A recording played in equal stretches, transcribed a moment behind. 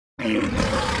People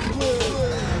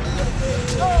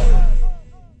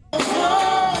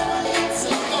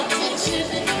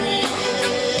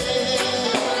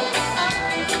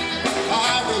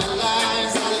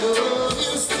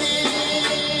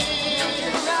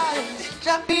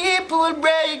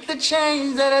break the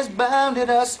chains that has bounded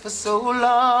us for so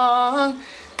long.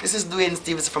 This is Duane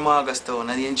Stephenson from Augustown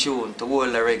and you're in tune to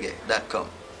worldofreggae.com.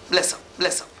 Bless up,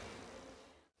 bless up.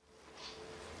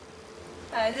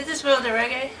 Hi, this is World of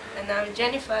Reggae, and I'm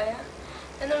Jenny Fajah,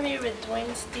 and I'm here with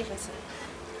Duane Stephenson.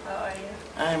 How are you?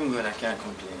 I'm good, I can't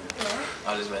complain. Yeah?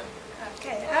 All is well.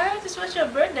 Okay, this was your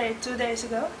birthday 2 days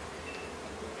ago.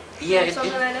 Yeah,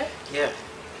 something like that? Yeah.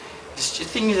 The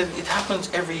thing is that it happens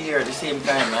every year at the same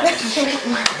time, man.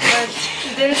 But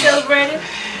you didn't celebrate it?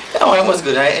 No, it was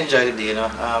good. I enjoyed the day, you know.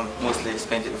 Mostly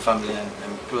spent it with family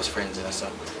and close friends, you know, so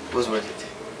it was worth it.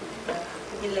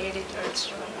 Belated or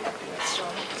strong.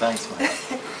 Strong. Thanks, man.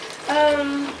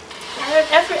 I heard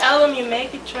every album you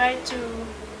make, you try to,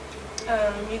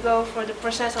 you go for the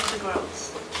process of the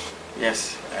growth.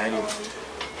 Yes, I do.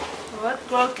 What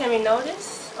growth can we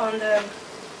notice on the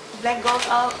Black Gold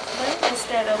album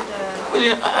instead of the well,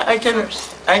 you know,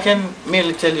 I can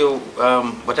merely tell you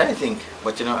what I think,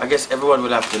 but you know, I guess everyone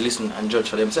will have to listen and judge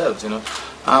for themselves, you know.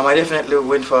 I definitely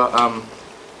went for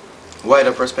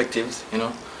wider perspectives, you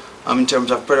know. In terms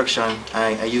of production,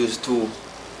 I used two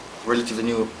relatively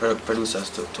new producers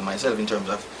to myself in terms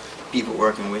of people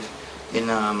working with. In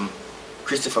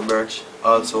Christopher Birch,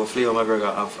 also Flavor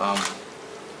McGregor of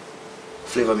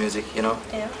Flavor Music, you know.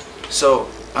 Yeah. So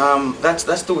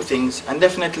that's two things, and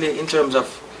definitely in terms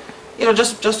of, you know,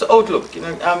 just the outlook. You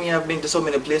know, I mean, I've been to so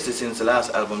many places since the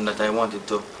last album that I wanted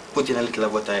to put in a little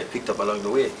of what I picked up along the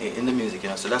way in the music, you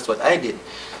know. So that's what I did.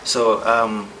 So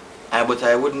but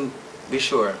I wouldn't be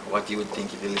sure what you would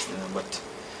think if you're listening, but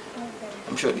okay.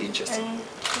 I'm sure it'd be interesting. And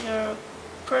your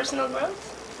personal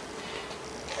growth?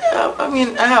 Yeah, I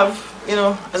mean, I have, you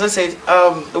know, as I said,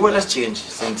 the world has changed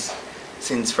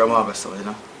since from August, so, you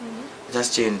know. It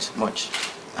has changed much,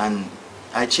 and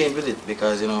I changed with it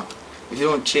because, you know, if you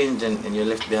don't change, then you're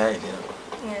left behind, you know.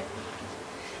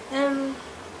 Yeah.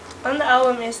 On the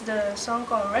album is the song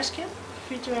called Rescue,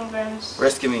 featuring Grams.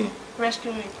 Rescue Me.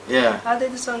 Rescue Me. Yeah. How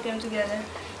did the song come together?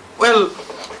 Well,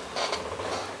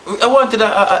 I wanted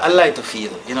a lighter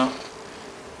feel, you know.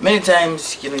 Many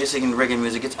times, you know, you're singing reggae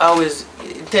music, it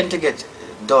tend to get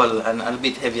dull and a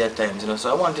bit heavy at times, you know. So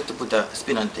I wanted to put a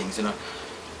spin on things, you know.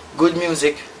 Good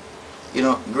music. You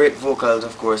know, great vocals,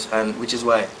 of course, and which is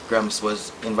why Gramps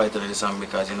was invited on the song,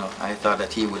 because, you know, I thought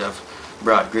that he would have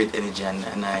brought great energy,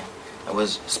 and I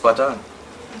was spot on.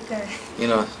 Okay. You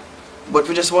know, but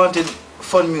we just wanted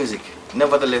fun music.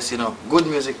 Nevertheless, you know, good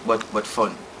music, but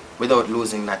fun, without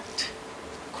losing that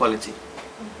quality.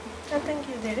 I think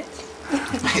you did it.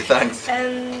 Thanks.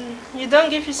 And you don't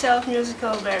give yourself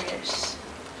musical barriers.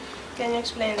 Can you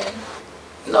explain that?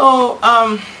 No,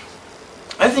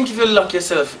 I think if you lock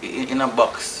yourself in a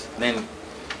box, then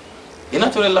you're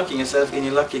not only locking yourself in,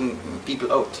 you're locking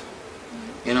people out.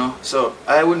 You know, so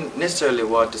I wouldn't necessarily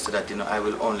want to say that, you know, I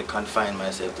will only confine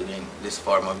myself to doing this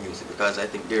form of music, because I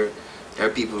think there are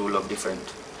people who love different.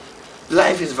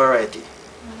 Life is variety,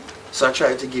 so I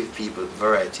try to give people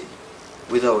variety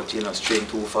without, you know, straying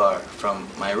too far from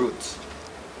my roots.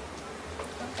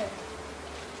 Okay.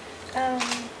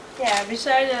 Yeah,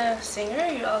 besides a singer,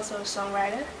 you're also a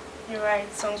songwriter. You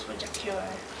write songs for Jacura.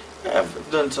 Yeah,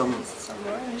 I've done some more.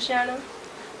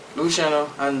 Luciano,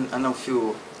 and a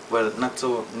few, well, not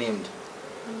so named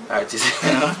artists,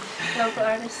 you know. Local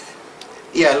artists?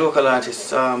 Yeah, local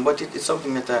artists, but it's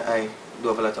something that I do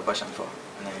have a lot of passion for,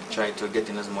 and I try to get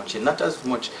in as much, not as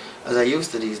much as I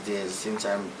used to these days, since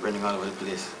I'm running all over the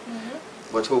place.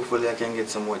 But hopefully I can get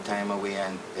some more time away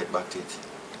and get back to it.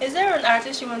 Is there an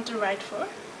artist you want to write for?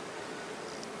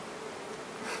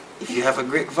 If you have a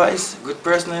great voice, good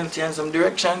personality, and some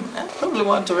direction, I probably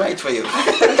want to write for you.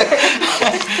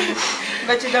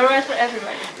 But you don't write for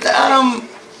everybody?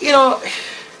 You know,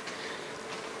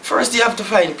 first you have to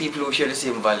find people who share the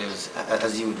same values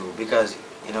as you do, because,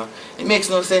 you know, it makes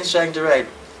no sense trying to write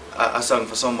a song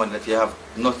for someone that you have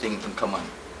nothing in common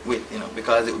with, you know,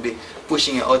 because it would be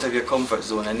pushing you out of your comfort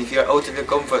zone, and if you're out of your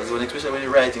comfort zone, especially when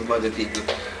you're writing for other people,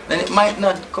 then it might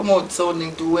not come out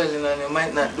sounding too well, you know, and you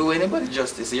might not do anybody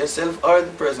justice, yourself or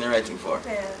the person you're writing for.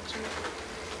 Yeah,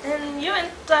 true. And you and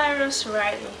Tyrus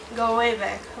Riley go way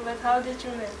back, but how did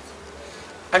you meet?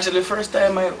 Actually, the first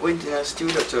time I went in a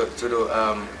studio to do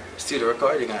studio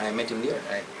recording, I met him there.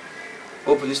 I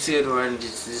opened the studio door and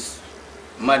this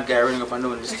mad guy running up and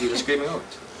down the studio screaming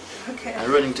out. Okay.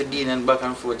 And running to Dean and back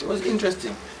and forth. It was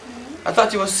interesting. I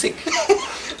thought he was sick,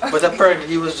 but apparently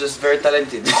he was just very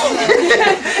talented.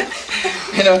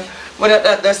 You know, but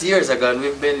that's years ago, and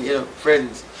we've been, you know,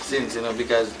 friends since, you know,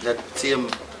 because that same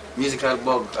musical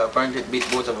bug apparently beat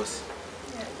both of us.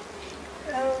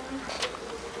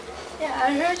 Yeah,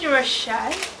 I heard you were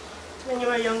shy when you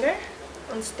were younger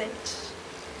on stage.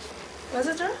 Was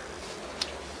it true?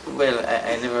 Well,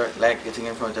 I never liked getting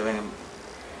in front of any.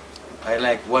 I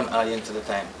like one audience at a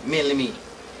time, mainly me.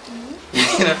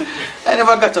 You know, I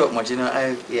never got out much. You know,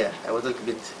 I was a little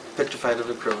bit petrified of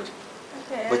the crowd.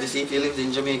 Okay. But you see, if you lived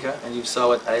in Jamaica and you saw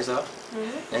what I saw,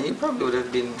 then you probably would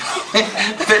have been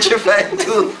petrified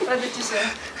too. What did you say?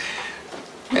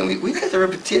 And we got a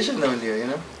reputation down there, you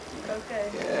know. Okay.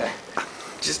 Yeah.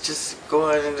 Just go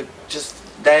on and just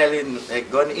dial in, like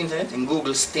go on the internet and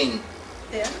Google Sting.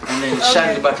 Yeah. And then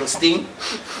shine the battle Sting.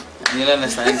 And you'll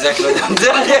understand exactly what I'm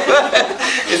telling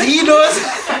you. He knows.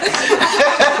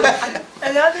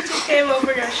 And how did you came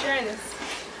over your shyness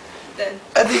then?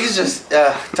 I think it's just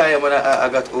time when I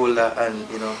got older and,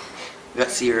 you know, got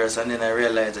serious, and then I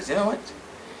realized that, you know what,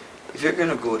 if you're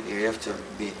gonna go there, you have to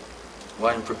be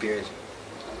one prepared.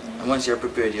 And once you're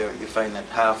prepared, you find that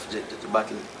half the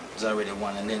battle is already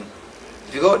won. And then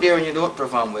if you go out there and you don't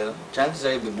perform well, chances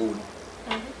are you'll be booed.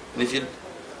 And if you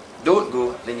don't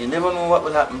go, then you never know what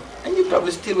will happen, and you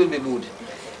probably still will be booed.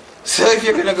 So if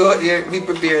you're gonna go out there, be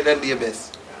prepared and do your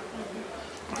best.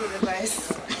 Good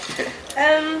advice.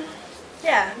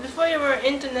 Yeah, before you were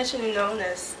internationally known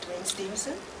as Duane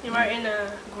Stephenson, you were in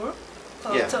a group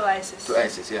called To ISIS. To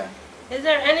ISIS, yeah. Is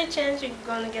there any chance you're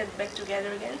gonna get back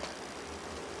together again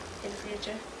in the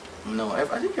future? No, I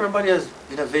think everybody has,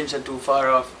 you know, ventured too far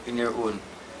off in their own,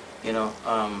 you know,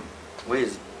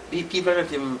 ways. People are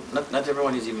not even, not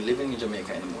everyone is even living in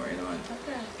Jamaica anymore, you know, and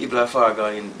people are far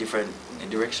gone in different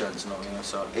directions now, you know,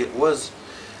 so it was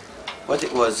what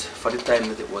it was for the time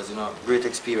that it was, you know, great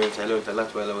experience. I learned a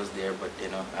lot while I was there, but, you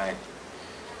know, I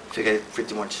figured it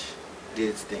pretty much did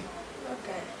its thing.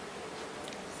 Okay.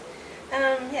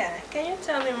 Yeah, can you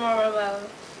tell me more about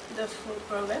the food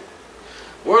program?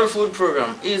 World Food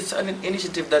Program is an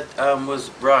initiative that was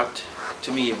brought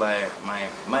to me by my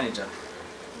manager.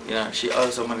 You know, she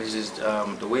also manages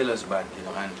the Whalers Band, you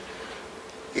know, and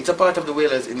it's a part of the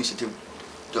Whalers initiative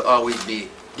to always be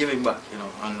giving back, you know,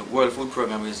 and the World Food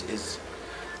Program is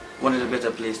one of the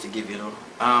better places to give, you know.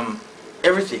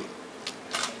 Everything.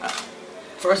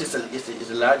 First, it's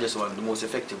the largest one, the most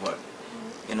effective one,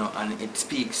 you know, and it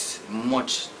speaks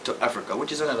much to Africa,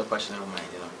 which is another passion of mine,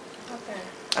 you know. Okay.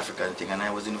 African thing, and I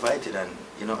was invited, and,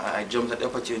 you know, I jumped at the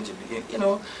opportunity, you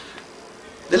know,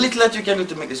 the little that you can do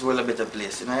to make this world a better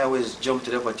place, and I always jump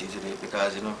to the opportunity to do it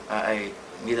because, you know, I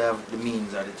neither have the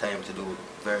means or the time to do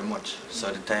very much.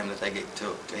 So the time that I get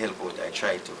to help out, I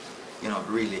try to, you know,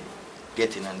 really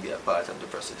get in and be a part of the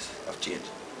process of change.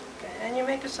 Okay, and you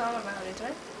make a song about it,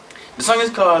 right? The song is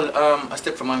called A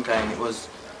Step for Mankind. It was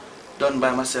done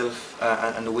by myself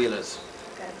and the Whalers.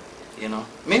 Okay. You know,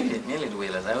 mainly the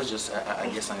Whalers. I was just I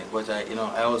guess on it, but you know,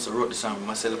 I also wrote the song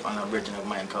myself and a virgin of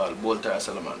mine called Bolter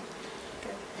Solomon.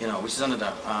 Okay. You know, which is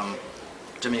another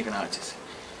Jamaican artist.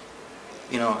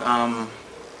 You know,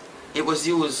 it was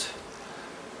used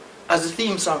as a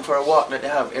theme song for a walk that they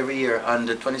have every year on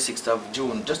the 26th of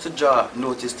June, just to draw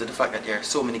notice to the fact that there are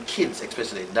so many kids,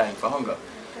 especially, dying for hunger.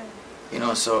 Okay. You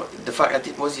know, so the fact that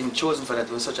it was even chosen for that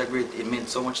was such a great, it meant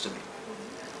so much to me.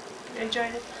 You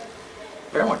enjoyed it?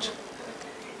 Very much.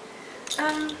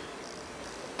 Yeah,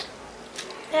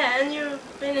 and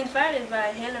you've been invited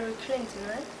by Hillary Clinton,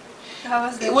 right? How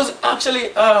was that? It was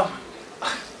actually a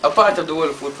part of the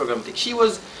World Food Program thing. She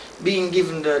was being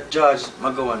given the George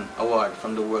McGowan Award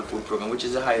from the World Food Program, which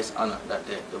is the highest honor that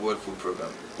the World Food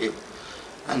Program gave.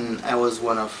 And I was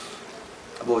one of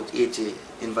about 80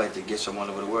 invited guests from all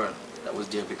over the world that was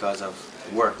there because of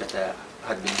work that I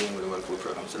had been doing with the World Food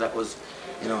Program. So that was,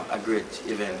 you know, a great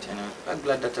event, and I'm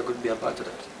glad that I could be a part of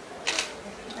that.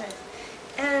 Nice.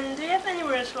 And do you have any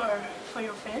words for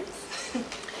your fans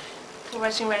who are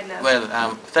watching right now?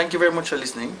 Well, thank you very much for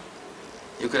listening.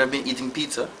 You could have been eating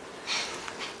pizza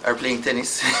or playing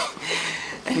tennis,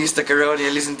 and you stuck around and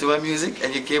you listened to my music,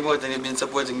 and you came out and you've been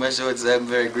supporting my show, so I'm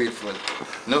very grateful.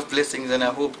 Enough blessings, and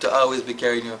I hope to always be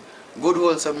carrying you good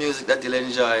wholesome music that you'll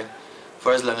enjoy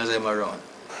for as long as I'm around.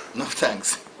 No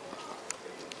thanks.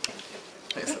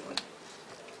 Thanks so much.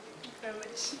 Thank you very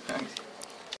much. Thanks.